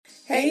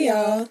Hey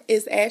y'all,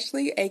 it's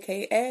Ashley,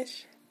 aka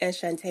Ash, and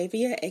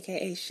Shantavia,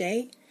 aka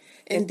Shay,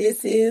 and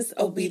this is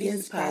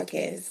Obedience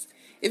Podcast.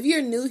 If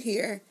you're new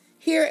here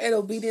at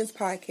Obedience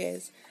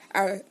Podcast,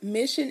 our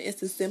mission is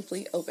to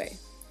simply obey.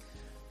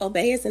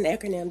 Obey is an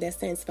acronym that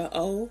stands for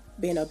O,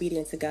 being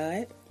obedient to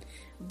God.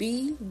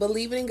 B,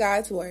 believing in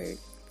God's word.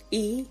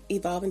 E,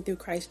 evolving through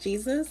Christ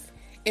Jesus.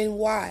 And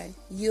Y,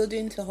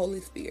 yielding to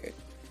Holy Spirit.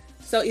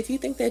 So if you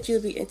think that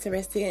you'll be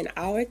interested in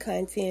our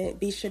content,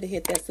 be sure to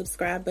hit that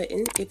subscribe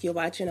button if you're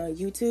watching on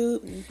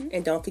YouTube.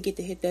 And don't forget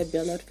to hit that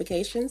bell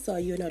notification so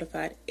you're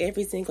notified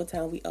every single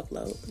time we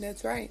upload.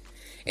 That's right.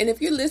 And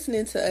if you're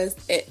listening to us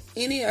at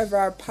any of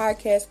our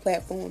podcast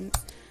platforms,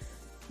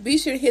 be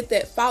sure to hit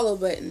that follow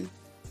button.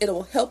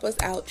 It'll help us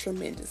out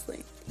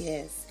tremendously.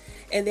 Yes.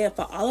 And then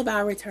for all of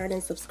our returning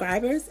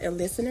subscribers and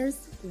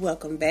listeners,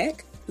 welcome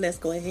back. Let's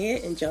go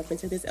ahead and jump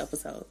into this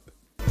episode.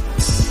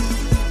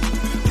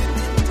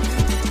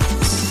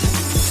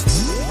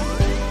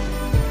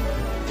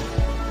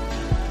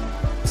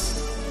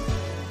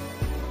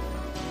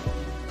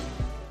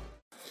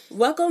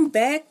 Welcome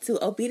back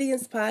to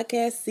Obedience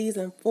Podcast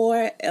Season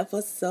 4,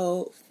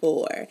 Episode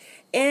 4.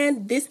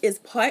 And this is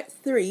Part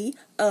 3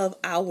 of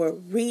our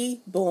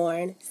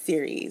Reborn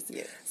series.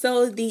 Yes.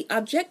 So the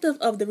objective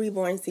of the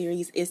Reborn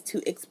series is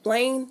to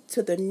explain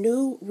to the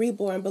new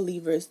reborn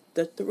believers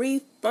the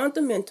 3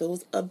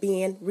 fundamentals of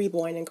being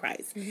reborn in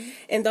Christ.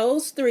 And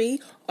those 3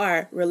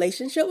 are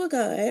relationship with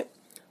God,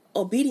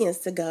 obedience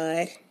to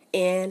God,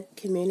 and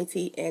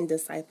community and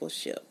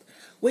discipleship,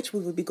 which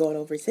we will be going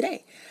over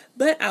today.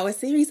 But our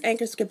series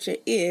anchor scripture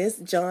is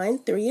John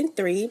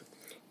 3:3.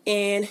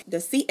 In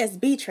the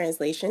CSB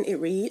translation, it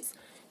reads,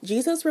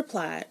 Jesus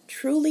replied,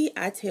 "Truly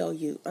I tell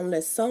you,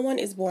 unless someone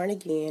is born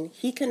again,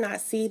 he cannot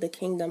see the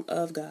kingdom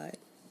of God."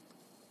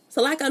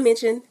 So like I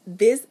mentioned,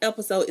 this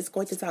episode is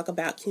going to talk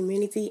about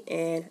community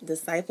and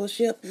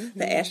discipleship.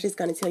 But Ashley's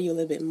going to tell you a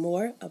little bit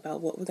more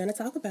about what we're going to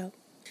talk about.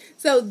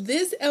 So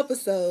this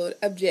episode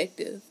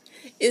objective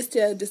is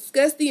to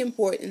discuss the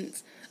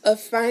importance of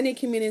finding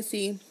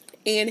community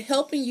and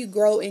helping you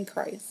grow in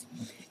Christ,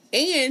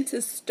 and to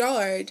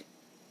spread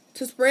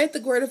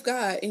the word of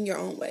God in your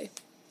own way.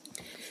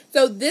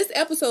 So this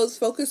episode's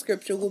focus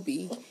scripture will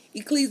be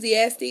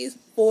Ecclesiastes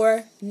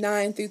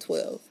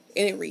 4:9-12,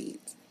 and it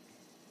reads,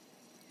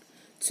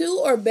 2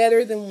 are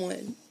better than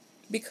 1,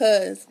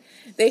 because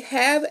they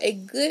have a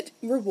good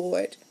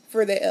reward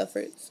for their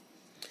efforts.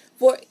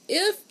 For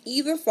if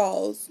either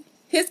falls,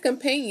 his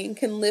companion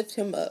can lift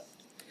him up.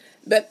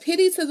 But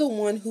pity to the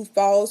one who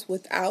falls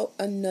without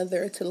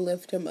another to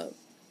lift him up.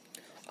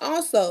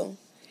 Also,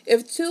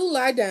 if 2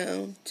 lie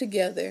down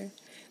together,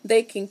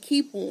 they can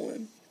keep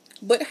warm.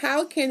 But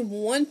how can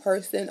one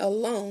person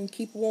alone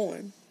keep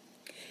warm?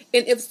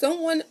 And if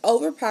someone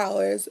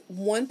overpowers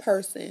one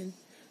person,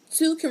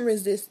 2 can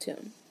resist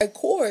him. A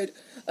cord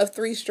of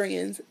 3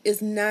 strands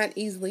is not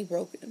easily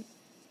broken.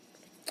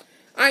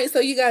 Alright, so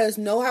you guys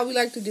know how we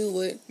like to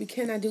do it. We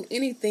cannot do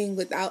anything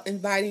without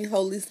inviting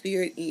Holy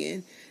Spirit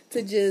in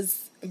to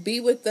just be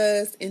with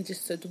us and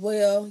just to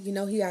dwell. You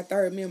know, He's our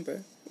third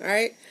member.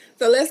 Alright,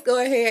 so let's go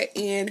ahead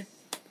and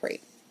pray.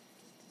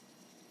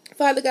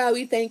 Father God,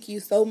 we thank you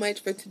so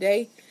much for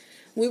today.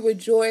 We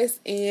rejoice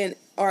and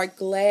are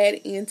glad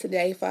in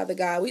today, Father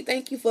God. We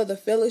thank you for the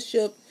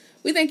fellowship.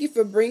 We thank you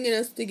for bringing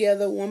us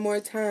together one more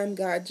time,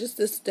 God, just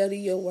to study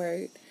your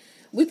word.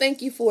 We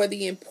thank you for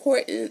the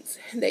importance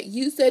that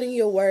you said in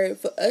your word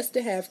for us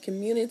to have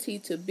community,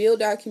 to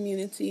build our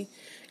community,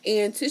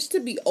 and just to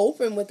be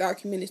open with our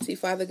community,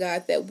 Father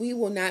God, that we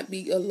will not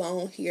be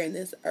alone here in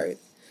this earth.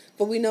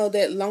 For we know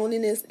that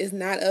loneliness is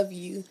not of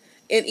you.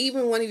 And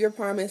even one of your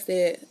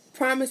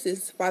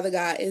promises, Father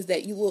God, is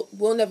that you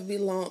will never be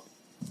alone.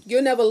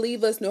 You'll never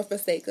leave us nor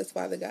forsake us,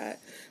 Father God.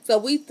 So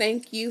we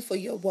thank you for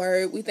your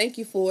word. We thank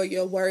you for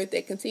your word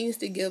that continues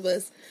to give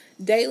us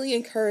daily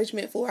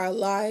encouragement for our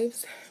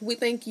lives. We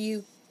thank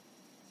you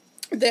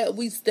that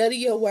we study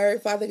your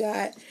word, Father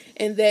God,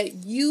 and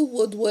that you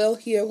will dwell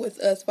here with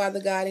us,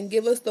 Father God, and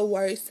give us the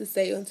words to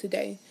say on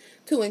today,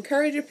 to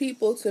encourage your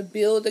people to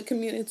build a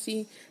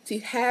community, to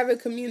have a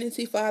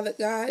community, Father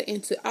God,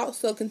 and to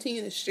also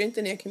continue to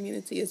strengthen their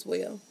community as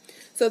well,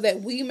 so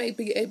that we may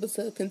be able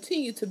to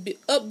continue to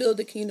upbuild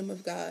the kingdom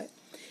of God.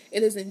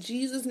 It is in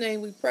Jesus'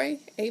 name we pray.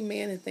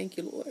 Amen, and thank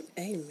you, Lord.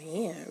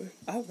 Amen.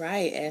 All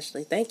right,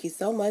 Ashley. Thank you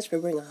so much for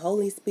bringing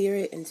Holy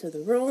Spirit into the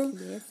room.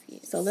 Yes.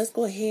 So let's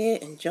go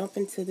ahead and jump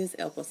into this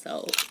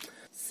episode.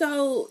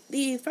 So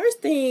the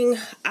first thing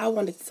I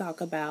wanted to talk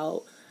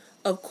about,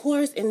 of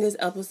course, in this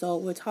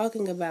episode, we're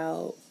talking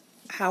about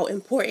how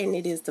important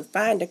it is to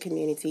find a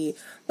community,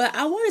 but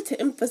I wanted to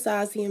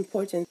emphasize the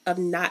importance of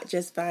not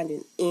just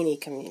finding any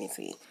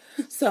community.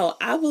 So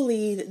I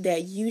believe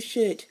that you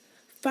should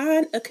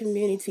find a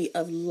community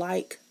of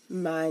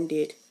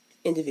like-minded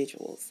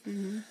individuals.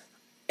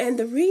 And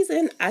the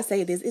reason I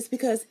say this is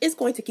because it's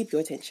going to keep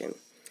your attention.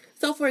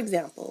 So, for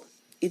example,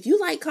 if you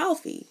like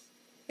coffee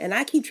and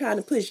I keep trying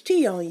to push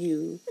tea on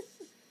you,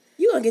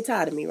 you're going to get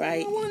tired of me, right?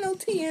 I don't want no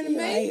tea in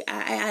the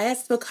I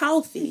asked for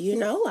coffee,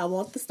 I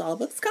want the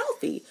Starbucks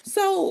coffee.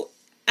 So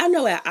I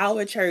know at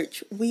our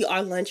church, we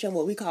are launching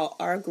what we call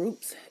our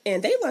groups,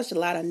 and they launched a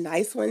lot of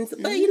nice ones.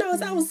 But,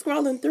 as I was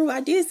scrolling through,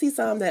 I did see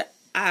some that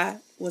I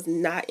was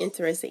not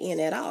interested in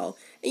at all.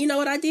 And you know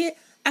what I did?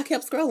 I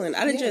kept scrolling.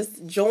 I didn't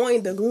just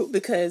join the group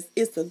because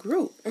it's a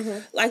group.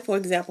 Like, for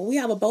example, we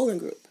have a bowling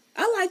group.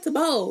 I like to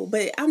bowl,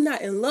 but I'm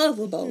not in love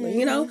with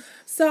bowling,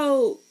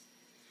 So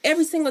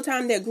every single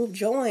time that group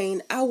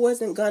joined, I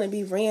wasn't going to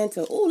be ran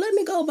to, let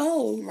me go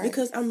bowl,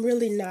 because I'm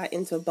really not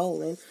into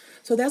bowling.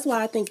 So that's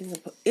why I think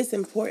it's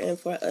important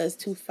for us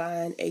to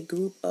find a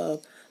group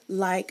of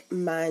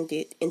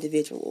like-minded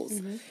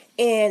individuals.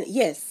 And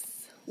yes,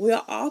 we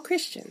are all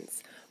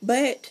Christians,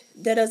 but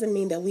that doesn't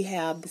mean that we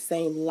have the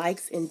same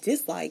likes and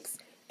dislikes.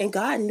 And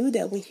God knew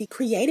that when he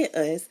created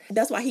us.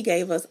 That's why he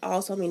gave us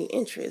all so many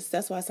interests.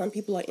 That's why some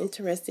people are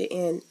interested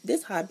in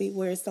this hobby,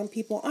 whereas some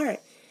people aren't.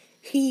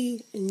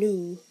 He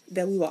knew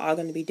that we were all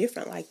going to be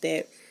different like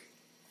that.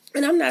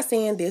 And I'm not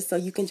saying this so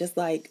you can just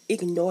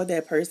ignore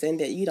that person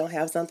that you don't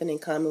have something in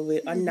common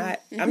with or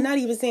not. I'm not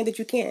even saying that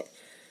you can't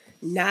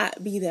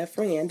not be their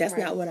friend. That's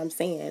not what I'm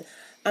saying.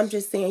 I'm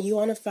just saying you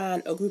want to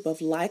find a group of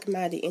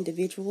like-minded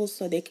individuals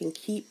so they can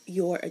keep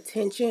your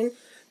attention,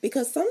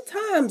 because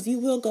sometimes you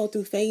will go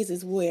through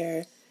phases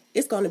where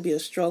it's going to be a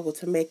struggle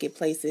to make it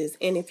places.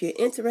 And if you're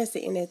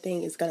interested in that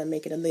thing, it's going to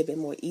make it a little bit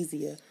more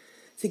easier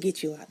to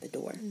get you out the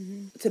door.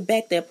 To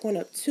back that point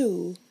up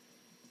too,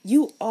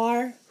 you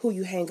are who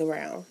you hang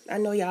around. I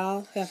know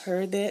y'all have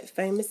heard that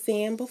famous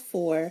saying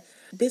before.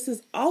 This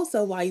is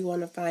also why you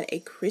want to find a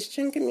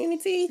Christian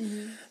community,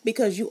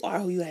 because you are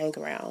who you hang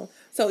around.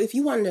 So if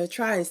you want to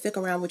try and stick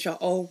around with your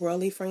old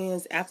worldly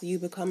friends after you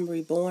become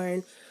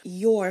reborn,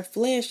 your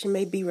flesh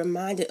may be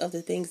reminded of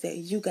the things that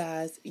you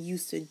guys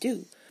used to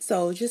do.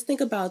 So just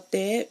think about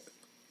that.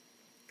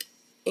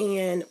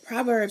 In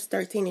Proverbs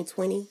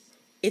 13:20,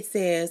 it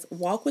says,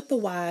 walk with the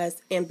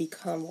wise and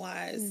become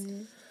wise.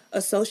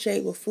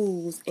 Associate with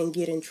fools and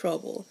get in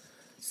trouble.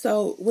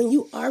 So when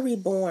you are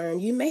reborn,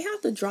 you may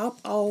have to drop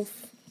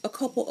off a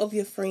couple of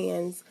your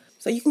friends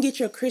so you can get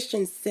your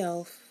Christian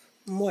self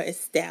more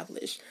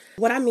established.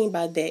 What I mean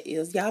by that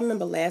is, y'all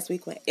remember last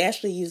week when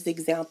Ashley used the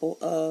example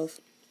of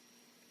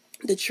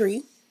the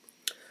tree?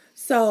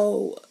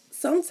 So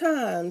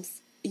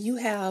sometimes you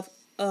have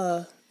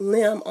a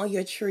limb on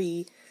your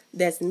tree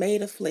that's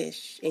made of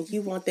flesh, and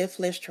you want that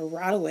flesh to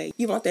rot away.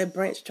 You want that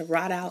branch to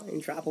rot out and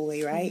drop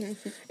away, right?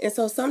 And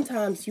so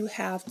sometimes you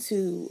have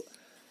to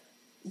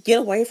get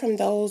away from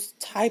those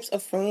types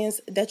of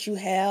friends that you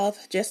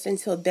have just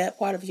until that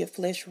part of your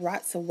flesh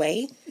rots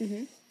away.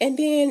 And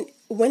then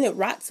when it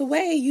rots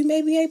away, you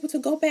may be able to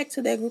go back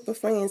to that group of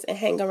friends and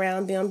hang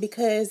around them,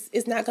 because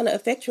it's not going to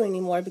affect you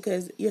anymore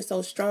because you're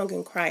so strong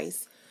in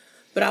Christ.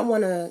 But I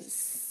want to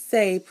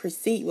say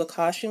proceed with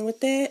caution with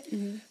that,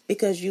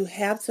 because you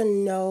have to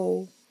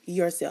know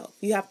yourself.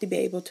 You have to be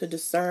able to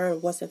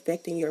discern what's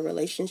affecting your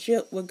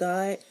relationship with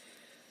God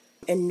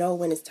and know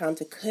when it's time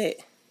to cut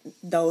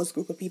those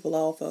group of people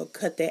off, or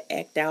cut that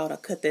act out, or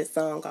cut that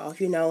song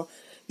off. You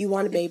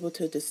want to be able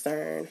to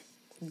discern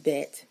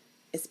that,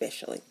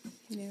 especially.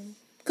 Yeah.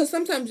 Because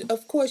sometimes,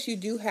 of course, you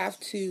do have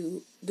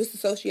to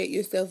disassociate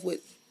yourself with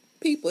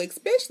people,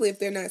 especially if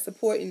they're not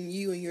supporting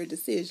you in your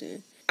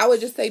decision. I would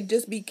just say,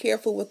 just be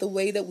careful with the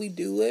way that we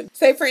do it.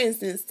 Say, for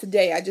instance,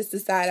 today I just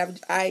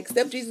decide I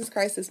accept Jesus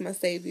Christ as my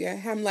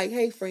Savior. I'm like,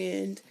 hey,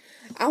 friend,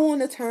 I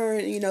want to turn,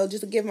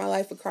 just to give my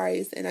life to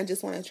Christ, and I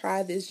just want to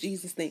try this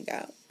Jesus thing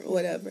out, or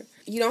whatever.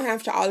 You don't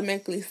have to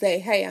automatically say,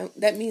 hey,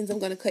 that means I'm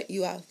going to cut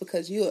you off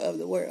because you're of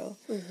the world.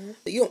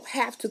 You don't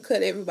have to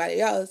cut everybody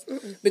else,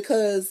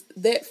 because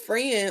that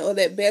friend or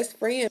that best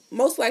friend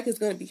most likely is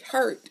going to be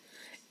hurt.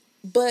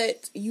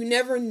 But you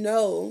never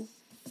know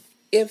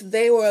if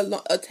they were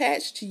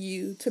attached to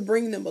you to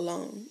bring them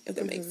along, if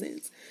that makes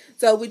sense.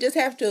 So we just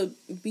have to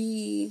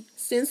be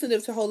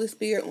sensitive to Holy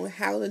Spirit on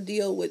how to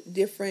deal with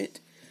different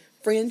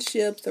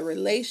friendships or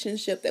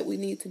relationship that we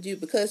need to do.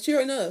 Because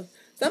sure enough,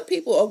 some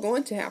people are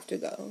going to have to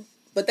go.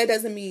 But that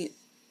doesn't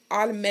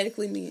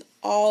automatically mean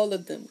all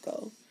of them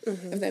go,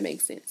 if that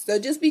makes sense. So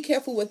just be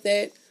careful with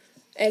that.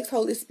 Ask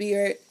Holy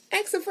Spirit.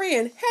 Ask a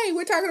friend. Hey,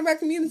 we're talking about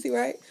community,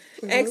 right?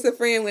 Ask a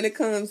friend when it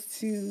comes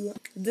to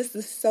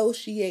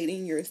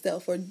disassociating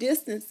yourself or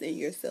distancing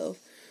yourself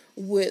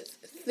with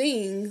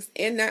things,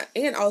 and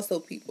also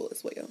people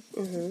as well.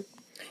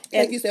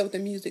 Like you said with the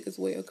music as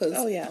well, because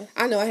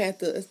I know I have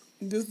to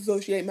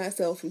disassociate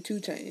myself from 2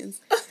 Chainz.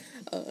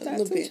 A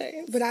little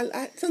bit. But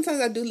I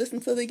sometimes I do listen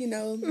to the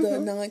the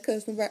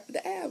non-cussing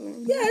the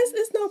album. Yeah,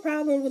 it's no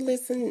problem with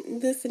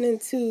listening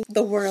to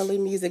the worldly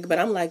music, but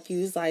I'm like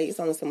you, it's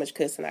only so much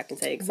cussing I can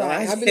take. So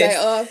I'll be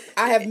like,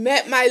 I have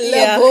met my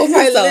level,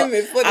 my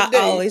limit for the day.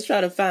 I always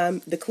try to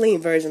find the clean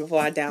version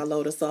before I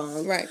download a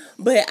song. Right.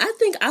 But I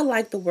think I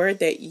like the word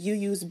that you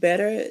use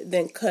better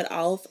than cut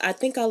off. I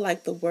think I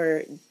like the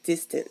word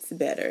distance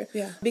better.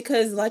 Yeah.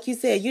 Because like you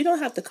said, you don't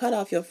have to cut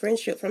off your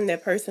friendship from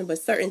that person, but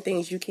certain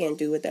things you can't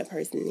do with that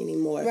person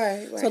anymore.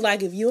 Right. So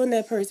like if you and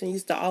that person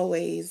used to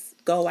always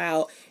go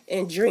out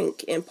and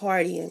drink and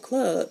party and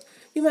club,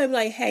 You might be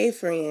like, hey,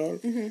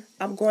 friend,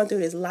 I'm going through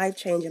this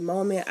life-changing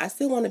moment. I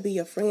still want to be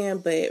your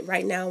friend, but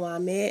right now where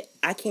I'm at,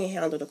 I can't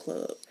handle the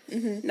club.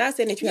 Not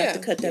saying that you have to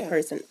cut that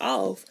person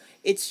off.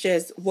 It's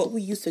just what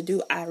we used to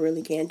do, I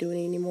really can't do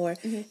it anymore.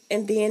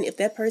 And then if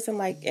that person,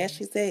 like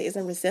Ashley said,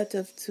 isn't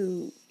receptive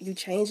to you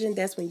changing,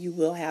 that's when you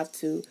will have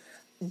to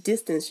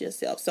distance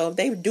yourself. So if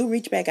they do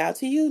reach back out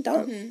to you,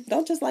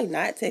 don't just like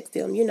not text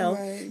them, you know.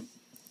 Right.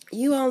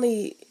 You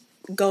only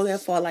go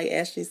that far, like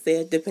Ashley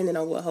said, depending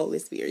on what Holy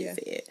Spirit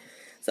said.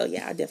 So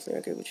yeah, I definitely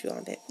agree with you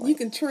on that point. You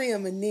can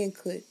trim and then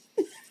cut.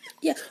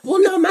 Yeah.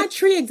 Well, no, my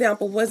tree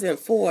example wasn't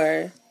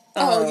for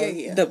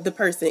the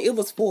person. It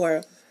was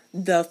for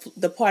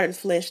the part of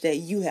the flesh that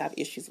you have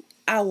issues with.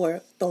 Our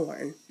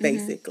thorn,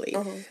 basically.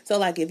 So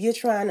like if you're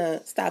trying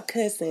to stop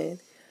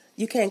cussing,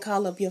 you can't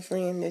call up your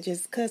friend and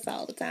just cuss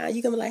all the time.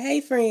 You can be like,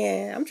 hey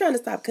friend, I'm trying to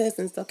stop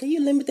cussing, so can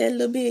you limit that a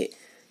little bit?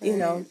 You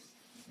know.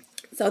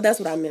 So that's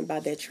what I meant by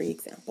that tree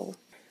example.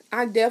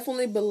 I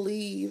definitely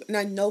believe, and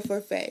I know for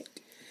a fact,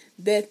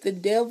 that the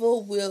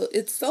devil will,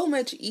 it's so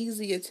much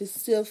easier to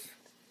sift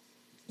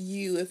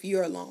you if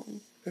you're alone.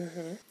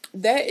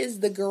 That is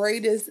the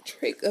greatest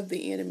trick of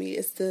the enemy,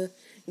 is to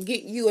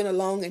get you in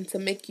alone and to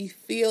make you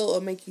feel or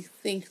make you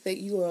think that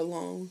you are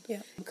alone.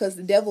 Yeah. Because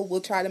the devil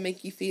will try to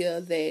make you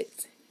feel that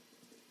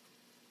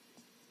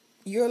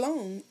you're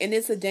alone, and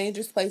it's a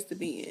dangerous place to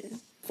be in.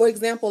 For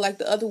example, like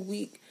the other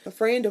week, a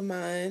friend of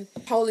mine,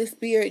 Holy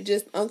Spirit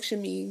just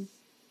unctioned me,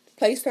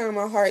 placed her in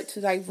my heart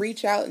to like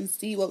reach out and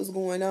see what was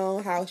going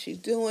on, how she's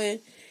doing.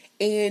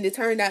 And it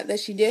turned out that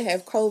she did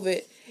have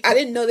COVID. I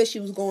didn't know that she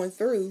was going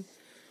through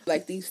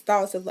like these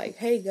thoughts of like,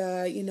 hey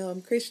God, you know,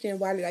 I'm Christian,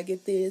 why did I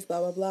get this, blah,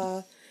 blah,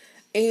 blah.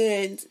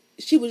 And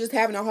she was just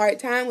having a hard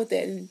time with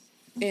that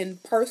in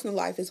personal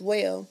life as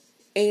well.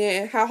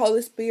 And how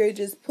Holy Spirit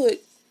just put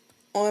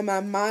on my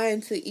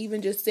mind to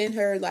even just send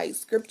her like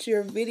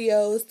scripture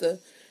videos to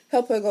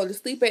help her go to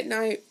sleep at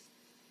night,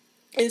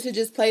 and to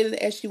just play them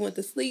as she went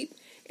to sleep,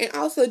 and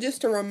also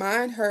just to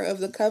remind her of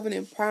the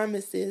covenant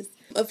promises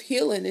of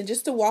healing, and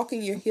just to walk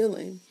in your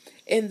healing,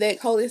 and that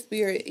Holy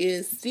Spirit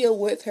is still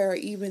with her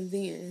even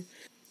then.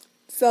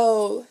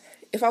 So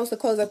if I was to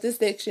close up this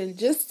section,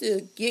 just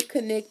to get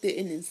connected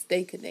and then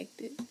stay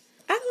connected.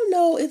 I don't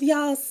know if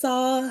y'all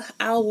saw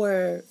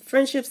our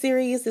friendship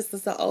series. This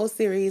is an old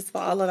series for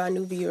all of our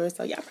new viewers,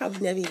 so y'all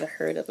probably never even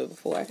heard of it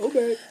before.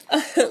 Okay.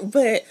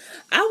 But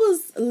I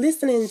was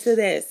listening to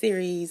that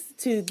series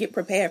to get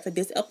prepared for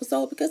this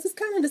episode, because it's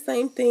kind of the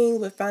same thing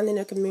with finding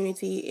a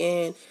community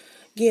and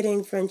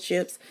getting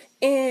friendships.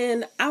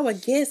 And our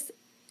guest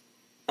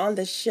on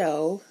the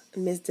show,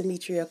 Ms.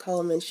 Demetria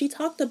Coleman, she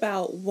talked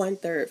about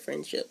 1/3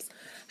 friendships.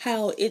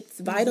 How it's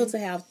vital to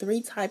have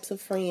 3 types of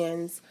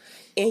friends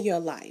in your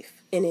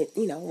life. And it,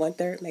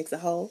 1/3 makes a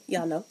whole.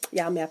 Y'all know.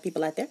 Y'all may have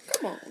people out there.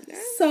 Come on now.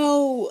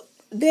 So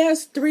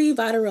there's 3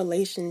 vital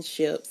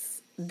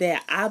relationships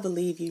that I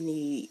believe you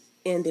need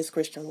in this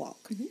Christian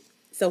walk.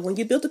 So when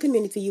you build a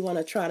community, you want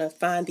to try to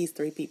find these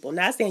 3 people.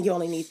 Not saying you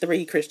only need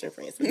 3 Christian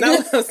friends. That's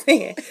not what I'm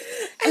saying.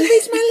 I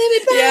reached my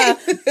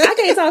limit, yeah, I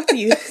can't talk to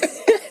you.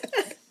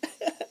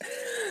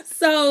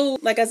 So,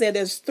 like I said,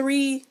 there's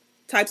 3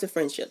 types of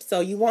friendships. So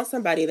you want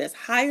somebody that's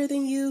higher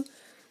than you,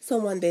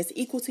 someone that's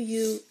equal to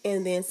you,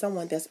 and then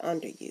someone that's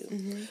under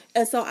you.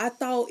 And so I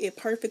thought it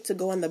perfect to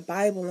go in the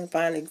Bible and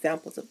find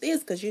examples of this,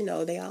 because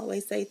they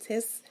always say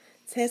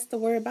test the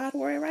word by the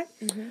word, right?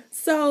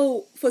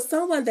 So for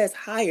someone that's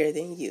higher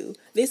than you,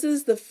 this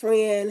is the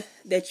friend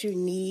that you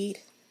need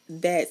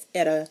that's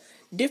at a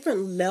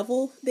different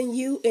level than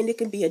you, and it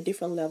can be a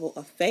different level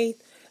of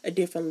faith, a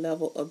different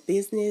level of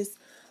business,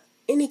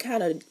 any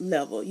kind of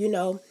level,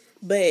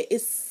 but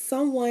it's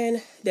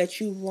someone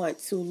that you want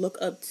to look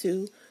up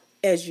to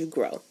as you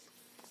grow.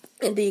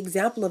 And the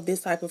example of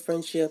this type of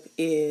friendship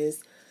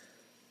is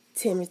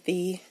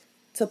Timothy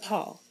to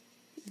Paul.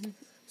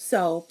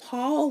 So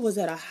Paul was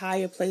at a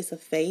higher place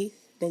of faith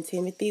than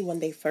Timothy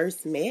when they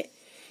first met,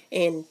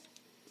 and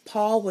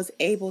Paul was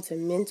able to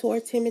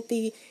mentor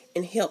Timothy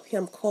and help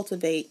him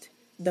cultivate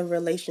the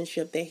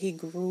relationship that he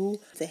grew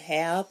to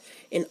have,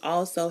 and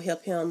also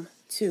help him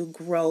to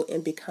grow in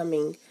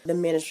becoming the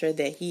minister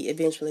that he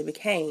eventually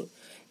became.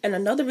 And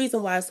another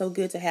reason why it's so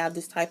good to have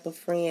this type of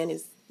friend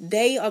is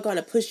they are going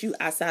to push you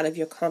outside of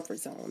your comfort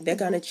zone. They're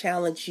going to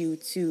challenge you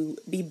to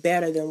be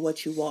better than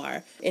what you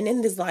are. And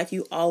in this life,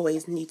 you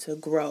always need to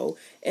grow.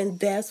 And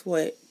that's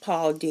what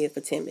Paul did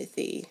for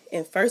Timothy.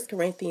 In 1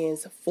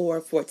 Corinthians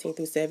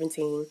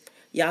 4:14-17,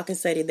 y'all can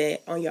study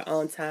that on your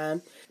own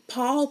time.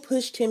 Paul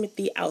pushed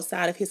Timothy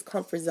outside of his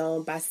comfort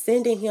zone by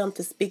sending him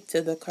to speak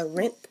to the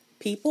Corinth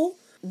people.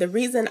 The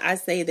reason I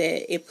say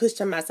that it pushed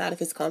him outside of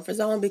his comfort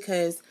zone,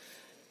 because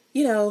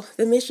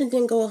the mission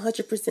didn't go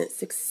 100%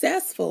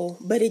 successful,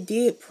 but it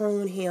did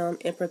prune him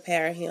and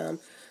prepare him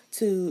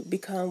to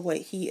become what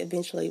he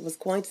eventually was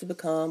going to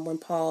become when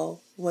Paul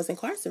was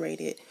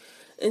incarcerated.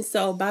 And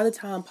so by the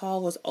time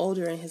Paul was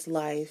older in his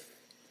life,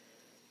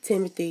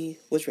 Timothy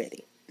was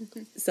ready.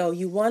 So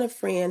you want a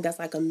friend that's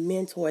like a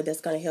mentor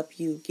that's going to help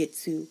you get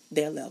to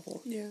their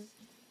level. Yeah.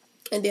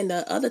 And then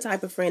the other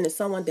type of friend is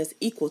someone that's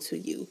equal to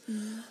you.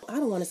 I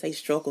don't want to say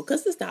struggle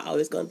because it's not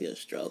always going to be a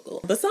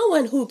struggle, but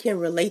someone who can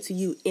relate to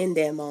you in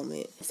that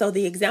moment. So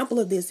the example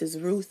of this is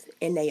Ruth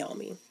and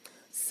Naomi.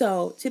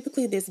 So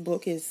typically this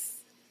book is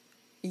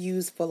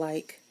used for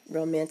like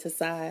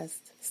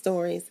romanticized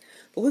stories,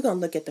 but we're going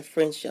to look at the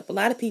friendship. A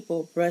lot of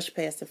people brush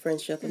past the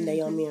friendship of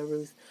Naomi and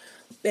Ruth.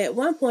 At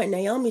one point,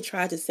 Naomi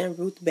tried to send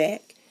Ruth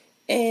back,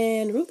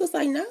 and Ruth was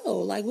like, no,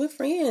 like, we're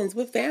friends,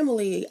 we're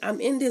family,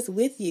 I'm in this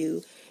with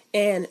you.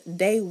 And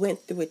they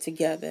went through it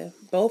together.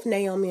 Both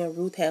Naomi and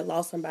Ruth had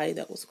lost somebody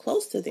that was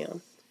close to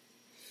them.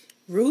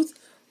 Ruth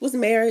was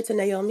married to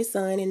Naomi's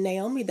son, and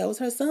Naomi, that was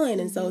her son.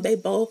 And so they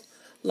both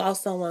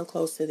lost someone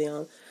close to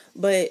them.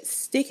 But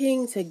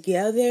sticking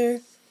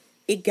together,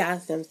 it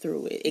got them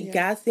through it. It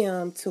got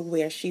them to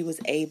where she was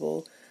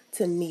able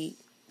to meet,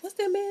 what's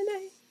that man's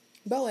name?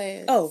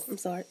 Boaz. Oh, I'm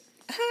sorry.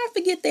 How I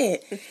forget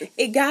that?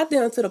 It got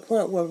them to the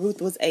point where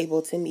Ruth was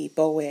able to meet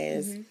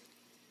Boaz.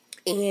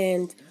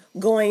 And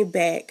going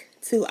back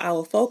to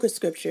our focus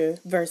scripture,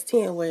 verse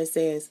 10, where it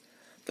says,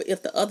 "For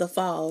if the other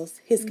falls,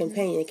 his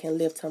companion can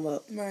lift him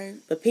up. Right.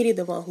 But pity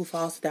the one who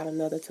falls without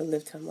another to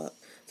lift him up."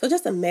 So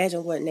just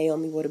imagine what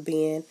Naomi would have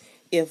been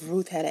if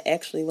Ruth had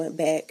actually went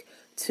back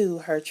to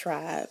her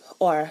tribe,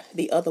 or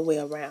the other way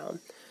around.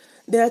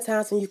 There are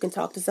times when you can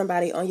talk to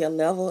somebody on your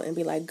level and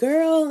be like,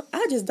 girl,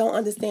 I just don't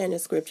understand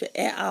this scripture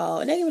at all.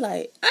 And they can be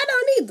like, I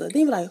don't either. Then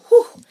you be like,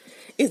 whew,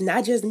 it's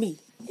not just me.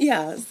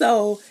 Yeah,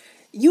 so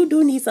you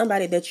do need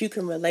somebody that you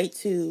can relate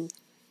to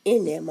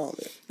in that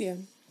moment. Yeah.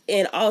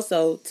 And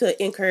also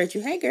to encourage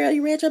you, hey girl,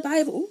 you read your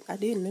Bible? Ooh, I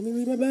didn't. Let me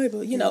read my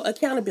Bible. You know,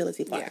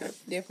 accountability partner.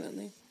 Yeah,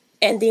 definitely.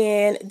 And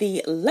then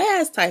the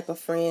last type of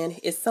friend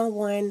is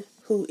someone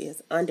who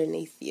is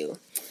underneath you.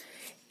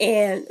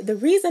 And the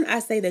reason I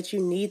say that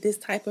you need this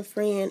type of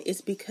friend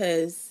is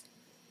because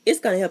it's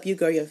going to help you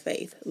grow your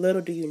faith.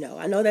 Little do you know.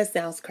 I know that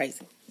sounds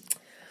crazy.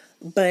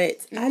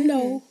 But I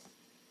know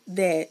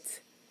that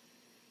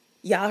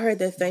y'all heard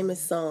that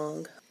famous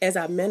song, "As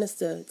I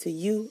Minister to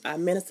You, I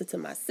Minister to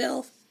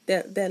Myself."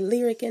 That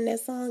lyric in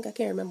that song, I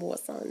can't remember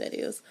what song that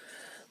is.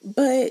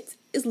 But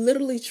it's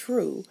literally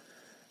true.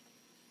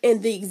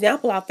 And the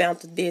example I found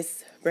to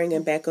this,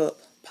 bringing back up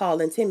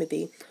Paul and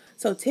Timothy.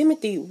 So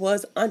Timothy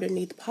was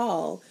underneath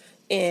Paul,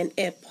 and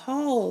at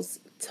Paul's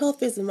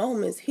toughest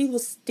moments, he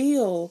was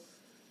still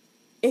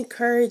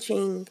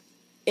encouraging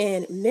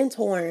and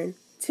mentoring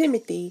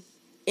Timothy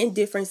in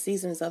different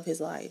seasons of his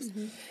life.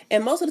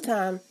 And most of the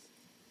time,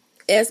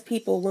 as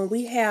people, when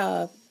we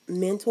have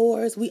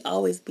mentors, we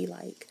always be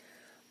like,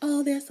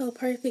 oh, they're so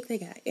perfect, they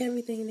got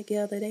everything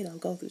together, they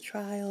don't go through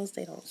trials,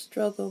 they don't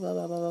struggle, blah,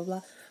 blah, blah, blah,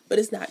 blah. But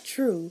it's not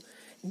true.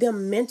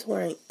 Them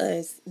mentoring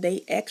us,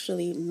 they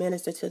actually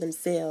minister to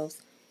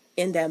themselves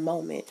in that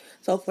moment.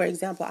 So, for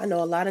example, I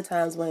know a lot of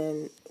times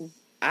when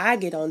I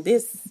get on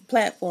this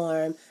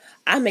platform,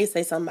 I may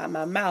say something out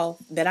my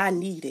mouth that I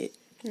needed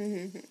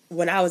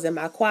when I was in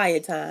my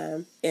quiet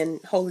time, and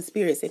Holy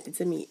Spirit sent it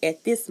to me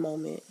at this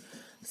moment.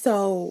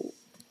 So,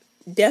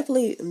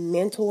 definitely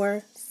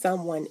mentor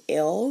someone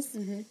else,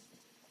 and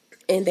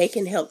they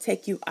can help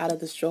take you out of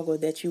the struggle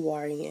that you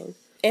are in.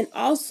 And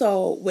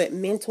also with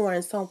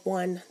mentoring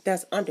someone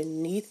that's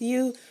underneath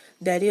you,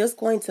 that is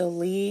going to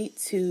lead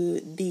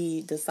to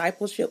the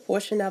discipleship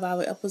portion of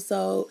our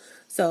episode.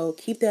 So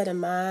keep that in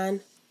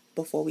mind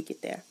before we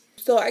get there.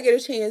 So I get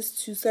a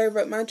chance to serve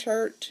at my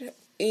church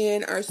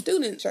and our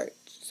student church.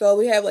 So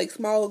we have like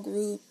small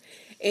group,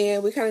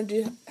 and we kind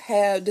of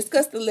have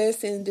discussed the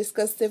lesson,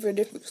 discuss different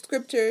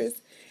scriptures,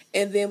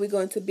 and then we go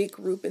into big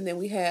group, and then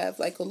we have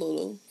like a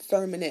little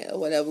sermonette or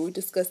whatever. We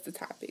discuss the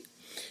topic.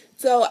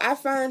 So I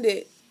find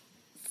it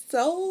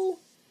so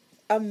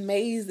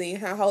amazing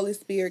how Holy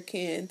Spirit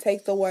can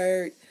take the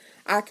word.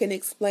 I can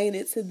explain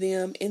it to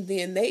them, and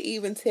then they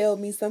even tell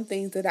me some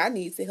things that I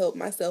need to help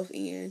myself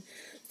in.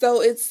 So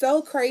it's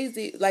so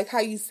crazy, like how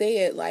you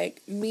said,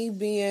 like me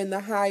being the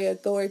higher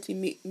authority,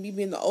 me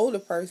being the older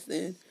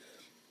person,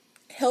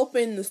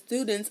 helping the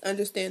students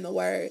understand the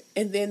word,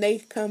 and then they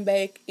come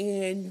back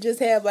and just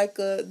have like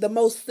the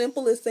most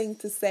simplest thing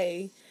to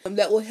say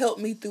that will help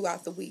me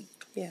throughout the week.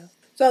 Yeah.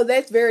 So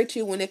that's very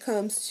true when it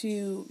comes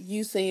to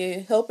you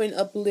saying helping,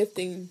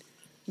 uplifting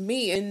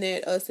me in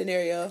that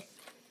scenario,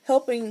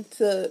 helping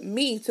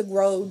me to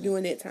grow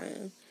during that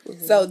time.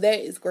 So that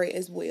is great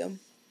as well.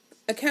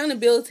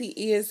 Accountability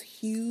is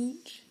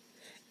huge,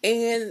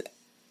 and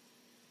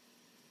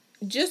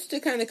just to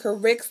kind of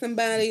correct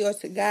somebody or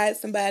to guide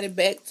somebody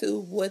back to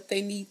what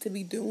they need to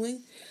be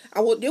doing, I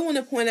do want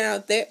to point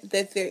out that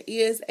there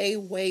is a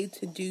way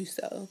to do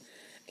so.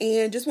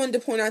 And just wanted to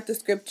point out the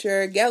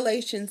scripture,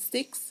 Galatians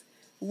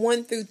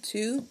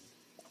 6:1-2.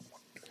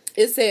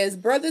 It says,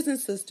 "Brothers and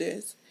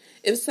sisters,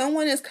 if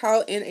someone is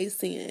caught in a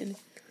sin,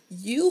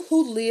 you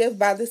who live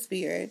by the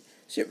Spirit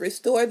should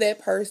restore that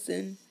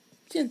person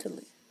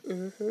gently."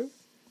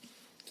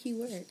 Key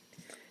word.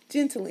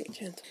 Gently.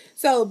 Gentle.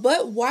 So,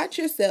 but watch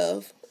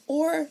yourself,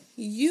 or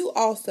you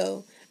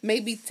also may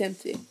be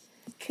tempted.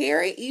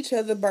 Carry each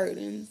other's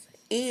burdens,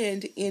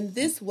 and in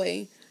this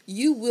way,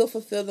 you will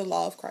fulfill the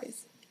law of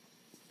Christ.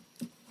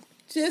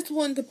 just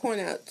wanted to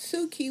point out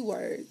 2 key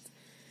words.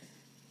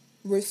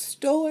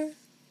 Restore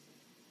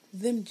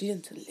them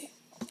gently.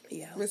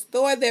 Yeah.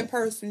 Restore that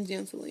person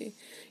gently.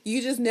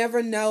 You just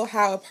never know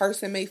how a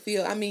person may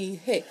feel. I mean,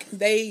 heck,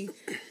 they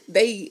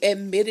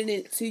admitted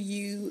it to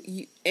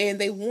you, and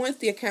they want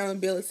the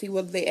accountability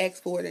whether they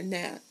ask for it or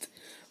not.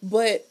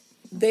 But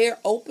they're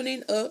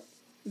opening up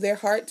their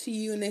heart to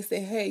you, and they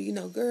say, "Hey, you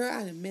know, girl,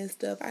 I done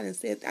messed up. I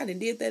done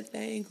did that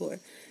thing or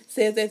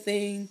said that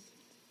thing,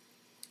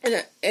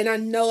 and I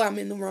know I'm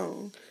in the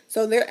wrong."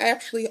 So they're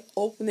actually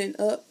opening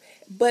up.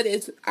 But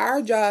it's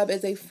our job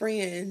as a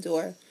friend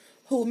or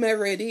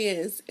whomever it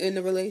is in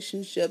the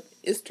relationship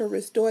is to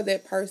restore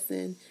that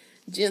person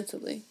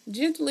gently.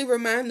 Gently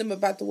remind them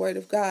about the word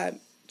of God.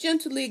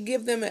 Gently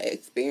give them an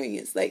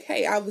experience. Like,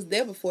 hey, I was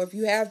there before if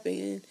you have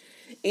been.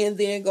 And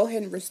then go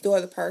ahead and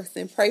restore the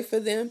person. Pray for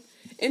them.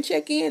 And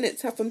check in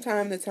from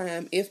time to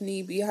time if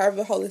need be. However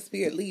the Holy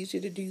Spirit leads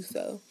you to do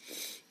so.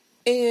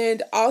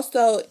 And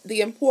also the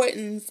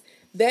importance,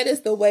 that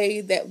is the way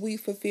that we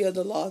fulfill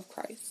the law of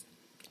Christ.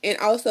 And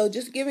also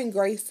just giving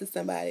grace to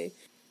somebody.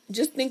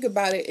 Just think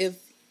about it if,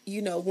 you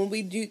know, when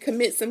we do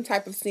commit some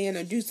type of sin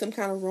or do some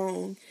kind of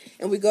wrong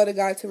and we go to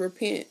God to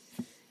repent,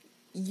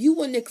 you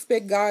wouldn't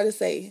expect God to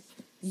say,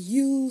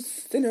 "You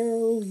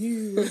sinner,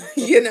 you."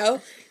 You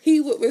know,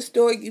 He would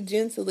restore you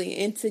gently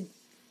and to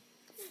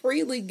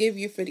freely give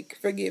you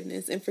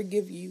forgiveness and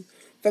forgive you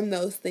from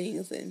those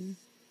things. And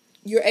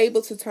you're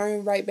able to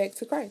turn right back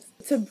to Christ.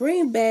 To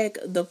bring back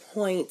the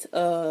point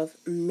of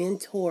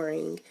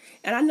mentoring,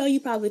 and I know you're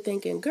probably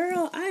thinking,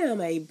 girl, I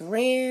am a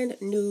brand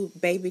new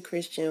baby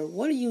Christian.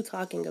 What are you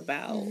talking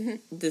about?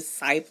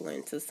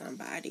 Discipling to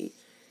somebody.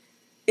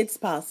 It's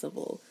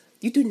possible.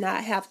 You do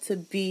not have to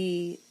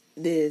be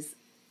this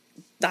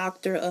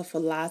doctor of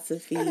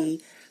philosophy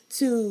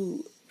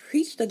to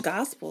preach the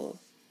gospel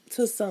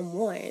to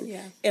someone.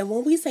 Yeah. And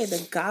when we say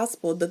the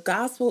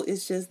gospel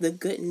is just the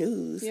good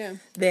news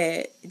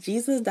that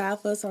Jesus died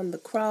for us on the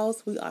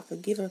cross. We are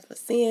forgiven for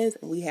sins,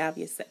 and we have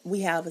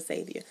a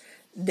Savior.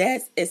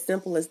 That's as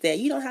simple as that.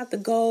 You don't have to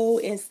go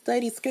and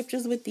study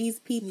scriptures with these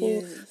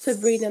people to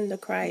bring them to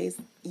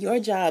Christ. Your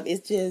job is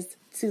just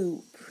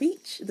to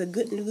preach the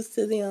good news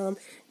to them.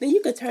 Then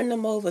you could turn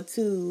them over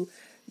to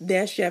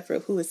their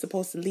shepherd who is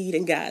supposed to lead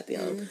and guide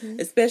them,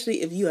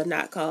 especially if you are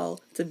not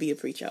called to be a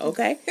preacher,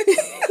 okay?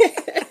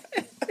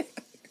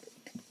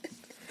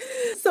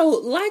 So,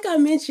 like I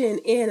mentioned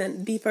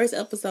in the first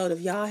episode,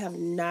 if y'all have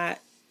not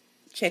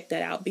checked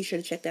that out, be sure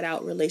to check that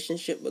out,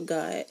 Relationship with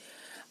God.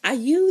 I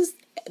used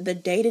the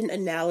dating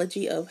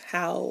analogy of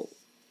how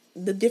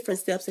the different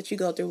steps that you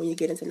go through when you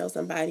get to know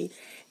somebody.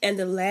 And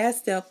the last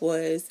step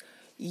was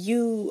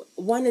you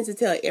wanting to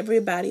tell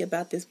everybody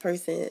about this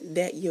person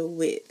that you're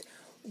with.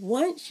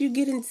 Once you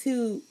get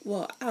into,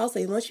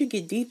 once you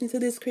get deep into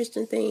this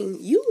Christian thing,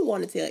 you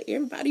want to tell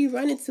everybody you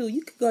run into.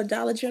 You could go to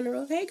Dollar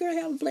General, "Hey girl,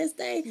 have a blessed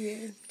day.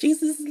 Yeah.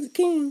 Jesus is the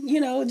King."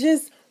 You know,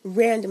 just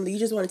randomly. You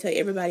just want to tell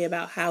everybody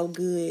about how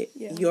good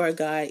your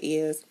God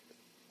is.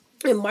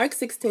 And Mark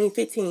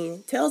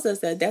 16:15 tells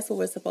us that that's what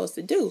we're supposed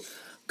to do.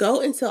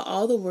 Go into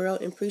all the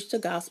world and preach the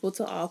gospel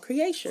to all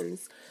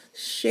creations.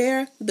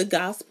 Share the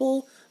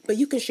gospel, but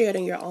you can share it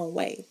in your own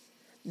way.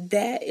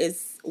 That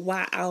is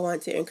why I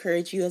want to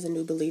encourage you as a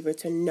new believer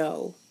to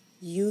know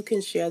you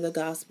can share the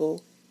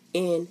gospel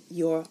in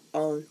your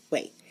own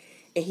way.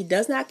 And He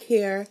does not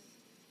care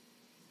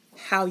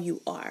how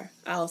you are,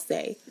 I'll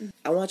say.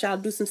 I want y'all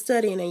to do some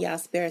studying in y'all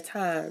spare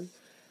time.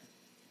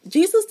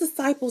 Jesus'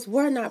 disciples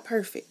were not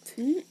perfect.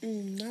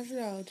 Not at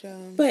all,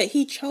 John. But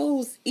He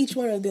chose each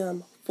one of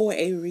them for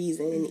a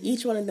reason. And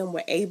each one of them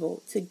were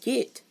able to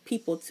get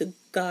people to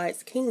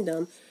God's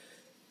kingdom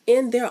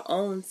in their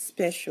own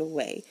special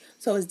way.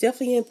 So it's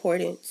definitely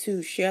important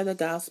to share the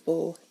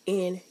gospel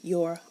in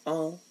your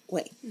own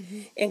way.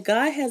 And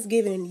God has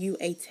given you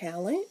a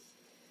talent,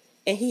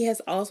 and He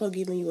has also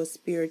given you a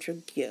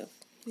spiritual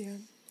gift. Yeah.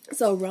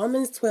 So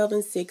Romans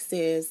 12:6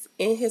 says,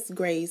 in His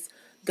grace,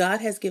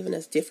 God has given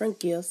us different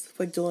gifts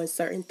for doing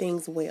certain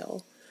things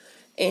well.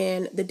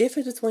 And the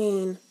difference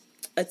between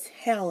a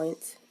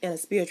talent and a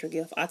spiritual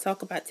gift, I'll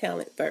talk about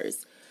talent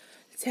first.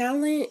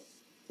 Talent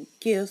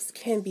gifts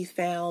can be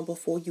found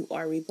before you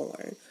are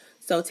reborn.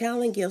 So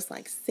talent gifts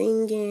like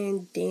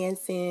singing,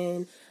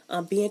 dancing,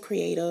 being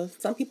creative.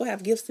 Some people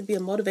have gifts to be a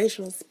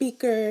motivational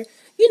speaker.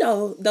 You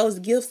know, those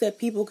gifts that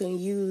people can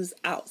use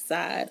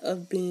outside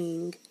of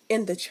being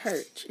in the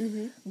church.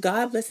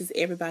 God blesses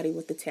everybody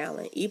with the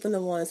talent, even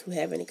the ones who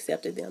haven't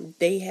accepted them.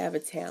 They have a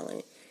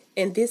talent.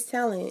 And this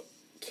talent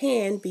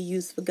can be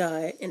used for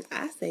God. And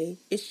I say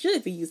it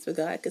should be used for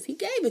God because He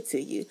gave it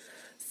to you.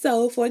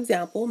 So, for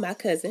example, my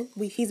cousin,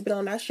 he's been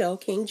on our show,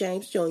 King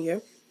James Jr.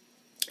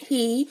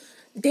 He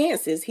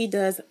dances. He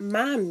does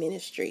mime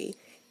ministry.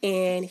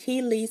 And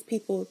he leads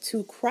people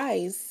to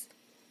Christ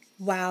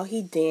while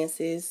he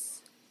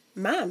dances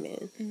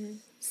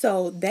miming.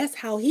 So that's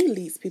how he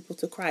leads people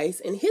to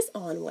Christ in his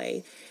own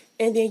way.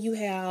 And then you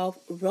have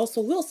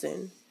Russell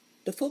Wilson,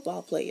 the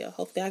football player.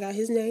 Hopefully I got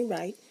his name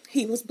right.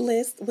 He was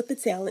blessed with the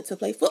talent to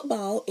play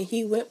football, and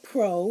he went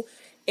pro.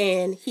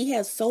 And he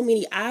has so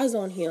many eyes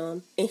on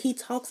him, and he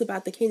talks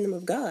about the kingdom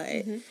of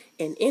God.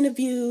 In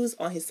interviews,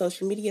 on his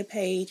social media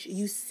page,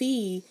 you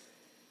see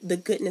the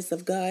goodness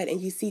of God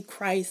and you see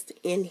Christ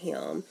in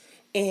him.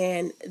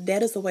 And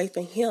that is a way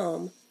for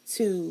him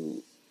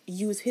to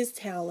use his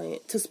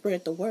talent to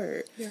spread the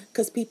word.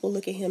 Because people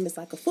look at him as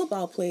like a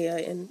football player,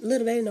 and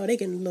little they know they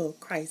get a little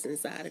Christ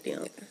inside of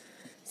them.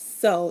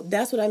 So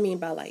that's what I mean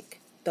by like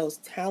those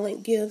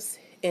talent gifts.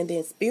 And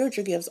then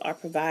spiritual gifts are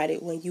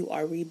provided when you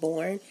are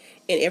reborn.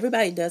 And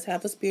everybody does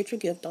have a spiritual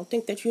gift. Don't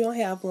think that you don't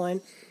have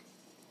one.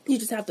 You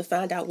just have to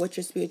find out what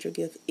your spiritual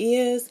gift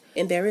is.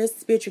 And there is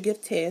spiritual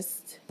gift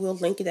test. We'll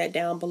link that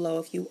down below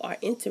if you are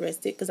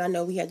interested, because I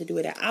know we had to do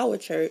it at our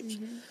church.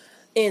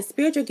 And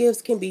spiritual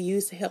gifts can be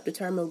used to help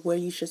determine where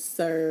you should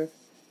serve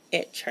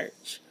at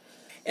church.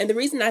 And the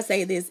reason I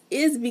say this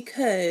is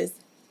because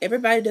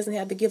everybody doesn't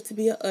have the gift to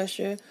be an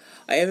usher,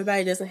 or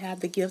everybody doesn't have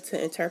the gift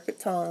to interpret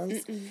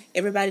tongues.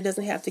 Everybody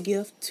doesn't have the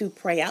gift to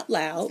pray out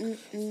loud.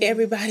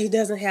 Everybody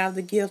doesn't have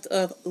the gift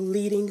of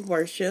leading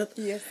worship.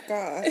 Yes,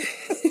 God.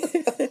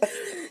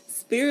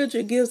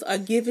 Spiritual gifts are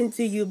given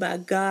to you by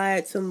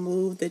God to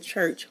move the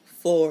church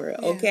forward,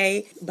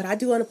 okay? But I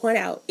do want to point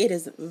out, it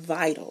is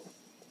vital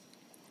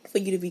for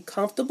you to be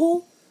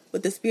comfortable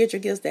with the spiritual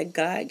gifts that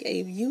God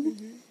gave you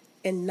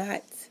and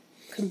not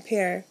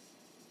compare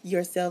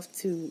yourself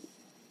to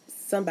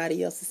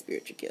somebody else's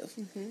spiritual gift,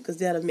 because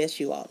that'll mess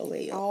you all the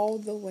way up. All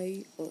the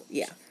way up.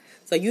 Yeah.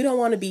 So you don't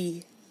want to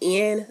be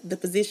in the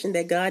position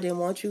that God didn't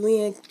want you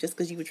in just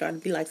because you were trying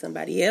to be like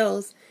somebody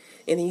else,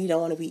 and then you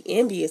don't want to be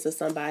envious of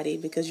somebody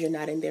because you're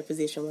not in their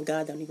position when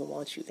God don't even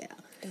want you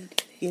there.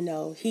 You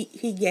know,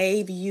 he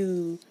gave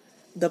you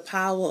the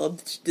power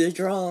of the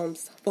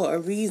drums for a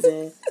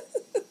reason.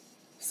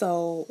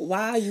 So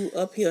why are you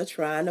up here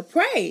trying to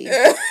pray?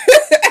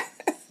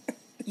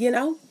 You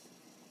know?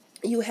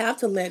 You have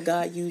to let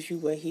God use you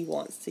where he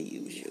wants to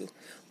use you.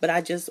 But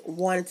I just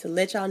wanted to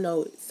let y'all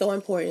know, it's so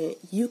important.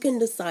 You can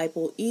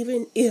disciple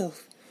even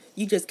if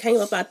you just came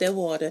up out that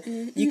water.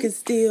 You can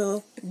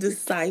still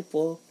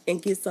disciple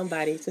and get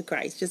somebody to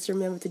Christ. Just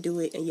remember to do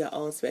it in your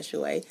own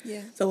special way.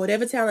 So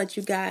whatever talent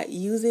you got,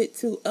 use it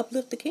to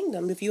uplift the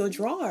kingdom. If you're a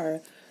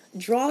drawer,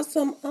 draw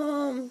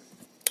some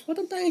what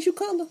them things you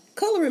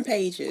coloring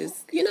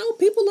pages. You know,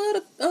 people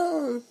love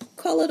to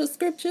color the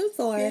scriptures,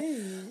 or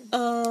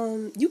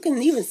you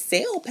can even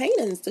sell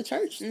paintings to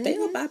church.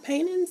 They'll buy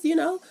paintings, you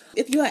know.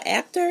 If you're an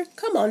actor,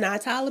 come on now,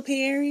 Tyler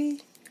Perry.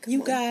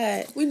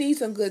 We need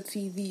some good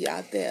TV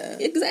out there.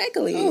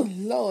 Exactly. Oh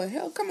Lord,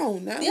 hell, come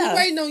on now. We're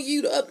waiting on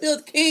you to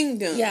upbuild the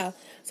kingdom. Yeah.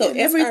 So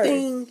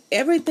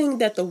everything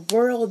that the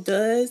world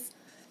does,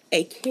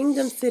 a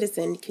kingdom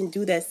citizen can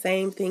do that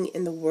same thing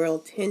in the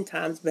world 10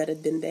 times better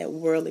than that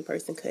worldly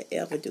person could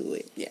ever do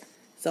it. Yeah.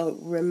 So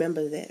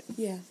remember that.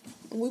 Yeah.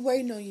 And we're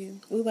waiting on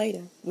you. We're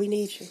waiting. We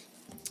need you.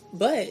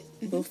 But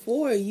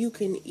before you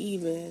can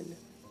even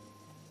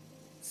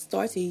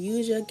start to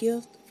use your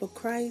gift for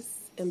Christ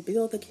and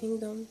build the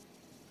kingdom,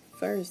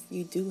 first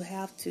you do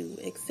have to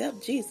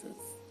accept Jesus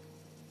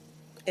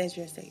as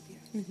your Savior.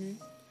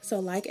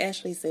 So like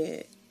Ashley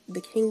said,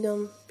 the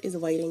kingdom is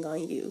waiting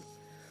on you.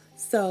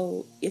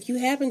 So if you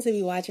happen to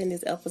be watching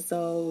this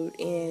episode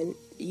and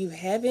you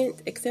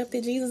haven't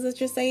accepted Jesus as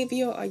your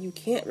Savior, or you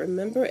can't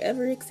remember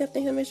ever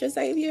accepting him as your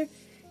Savior,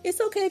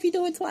 it's okay if you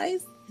do it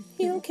twice.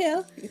 He don't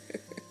care.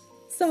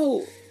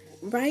 So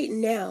right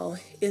now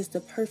is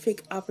the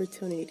perfect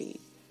opportunity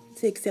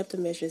to accept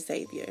him as your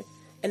Savior.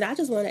 And I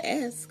just want to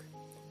ask,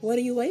 what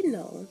are you waiting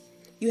on?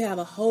 You have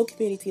a whole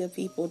community of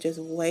people just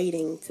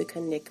waiting to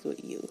connect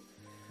with you.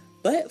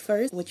 But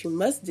first, what you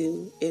must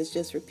do is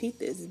just repeat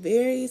this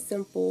very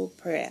simple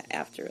prayer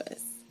after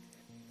us.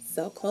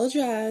 So close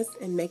your eyes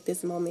and make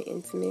this moment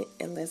intimate,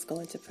 and let's go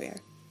into prayer.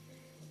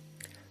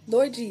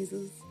 Lord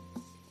Jesus,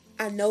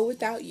 I know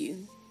without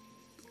you,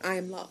 I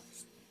am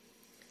lost.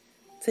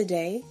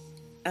 Today,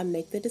 I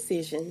make the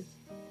decision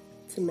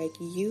to make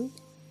you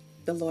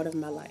the Lord of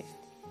my life.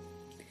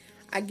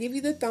 I give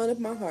you the throne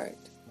of my heart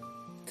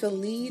to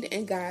lead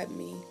and guide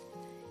me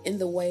in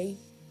the way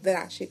that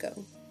I should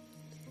go.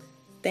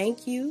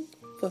 Thank you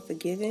for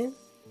forgiving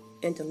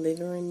and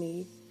delivering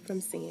me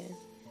from sin.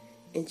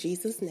 In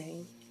Jesus'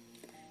 name,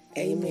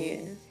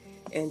 amen.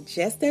 And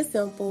just that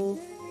simple,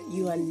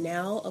 you are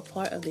now a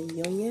part of the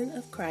union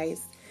of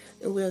Christ.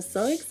 And we're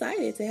so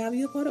excited to have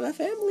you a part of our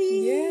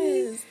family.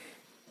 Yes.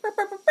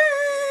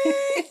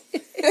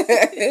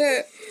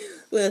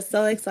 We're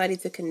so excited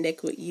to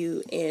connect with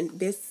you. And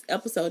this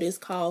episode is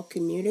called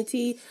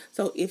Community.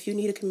 So if you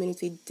need a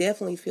community,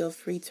 definitely feel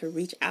free to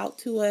reach out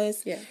to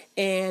us. Yeah.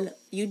 And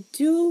you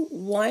do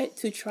want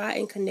to try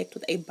and connect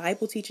with a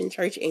Bible teaching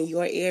church in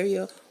your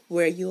area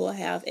where you will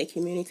have a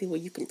community where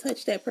you can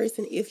touch that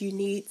person if you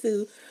need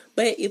to.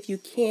 But if you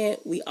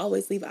can't, we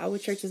always leave our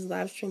church's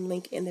live stream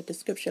link in the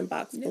description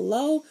box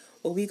below,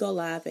 where we go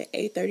live at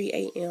 8:30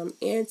 a.m.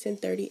 and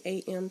 10:30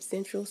 a.m.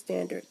 Central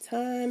Standard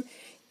Time.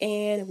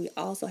 And we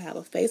also have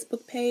a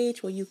Facebook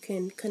page where you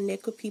can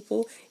connect with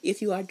people if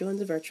you are doing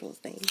the virtual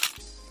thing.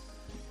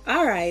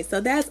 All right,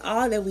 so that's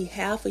all that we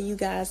have for you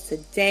guys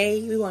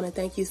today. We want to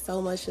thank you so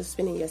much for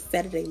spending your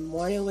Saturday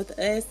morning with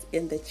us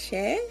in the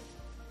chat.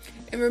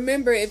 And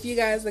remember, if you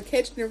guys are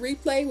catching the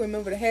replay,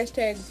 remember the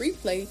hashtag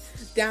replay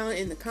down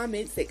in the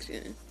comment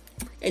section.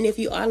 And if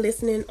you are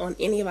listening on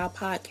any of our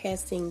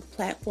podcasting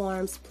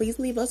platforms, please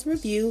leave us a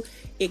review.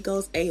 It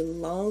goes a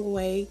long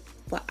way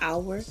for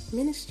our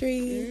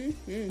ministry.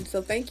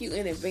 So thank you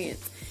in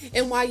advance.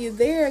 And while you're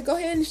there, go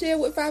ahead and share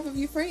with 5 of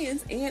your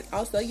friends and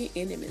also your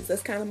enemies.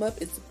 Let's count them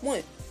up. It's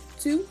 1,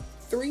 2,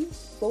 3,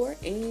 4,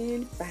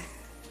 and 5.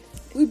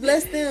 We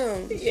bless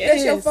them. Yes.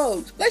 Bless your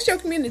folks. Bless your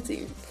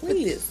community. Please.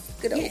 With this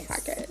good old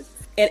podcast.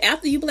 And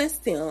after you bless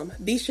them,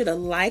 be sure to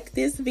like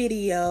this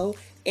video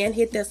and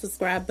hit that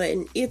subscribe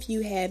button if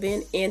you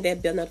haven't, and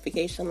that bell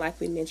notification like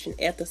we mentioned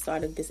at the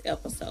start of this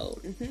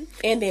episode.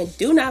 And then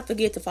do not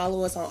forget to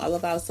follow us on all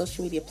of our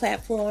social media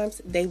platforms.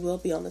 They will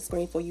be on the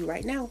screen for you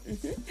right now.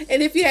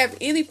 And if you have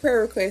any prayer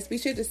requests, be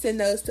sure to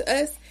send those to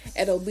us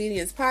at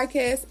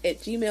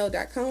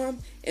obediencepodcast@gmail.com,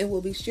 and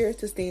we'll be sure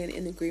to stand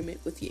in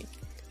agreement with you.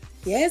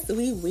 Yes,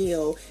 we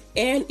will.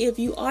 And if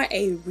you are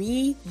a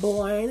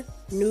reborn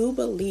new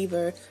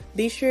believer,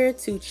 be sure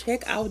to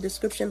check our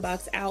description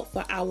box out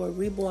for our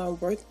Reborn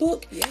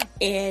workbook.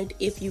 And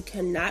if you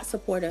cannot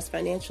support us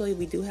financially,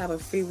 we do have a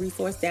free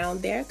resource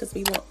down there because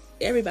we want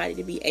everybody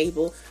to be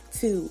able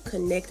to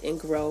connect and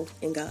grow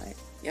in God.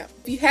 If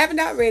you haven't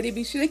already,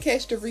 be sure to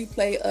catch the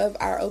replay of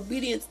our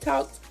obedience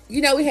talks.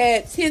 You know, we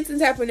had Tents and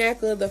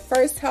Tabernacle, the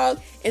first talk,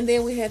 and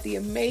then we had the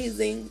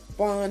amazing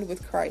Bond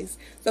with Christ.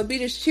 So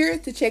be sure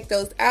to check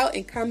those out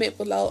and comment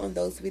below on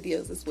those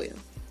videos as well.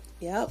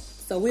 Yep.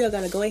 So we are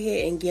going to go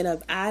ahead and get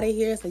up out of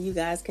here so you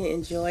guys can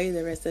enjoy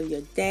the rest of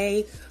your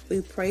day.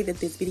 We pray that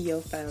this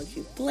video found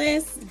you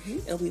blessed,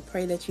 and we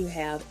pray that you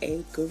have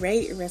a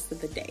great rest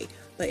of the day.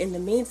 But in the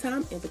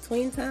meantime, in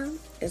between time,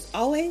 as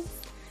always,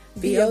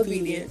 be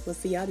obedient. We'll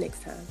see y'all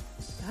next time.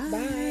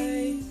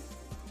 Bye.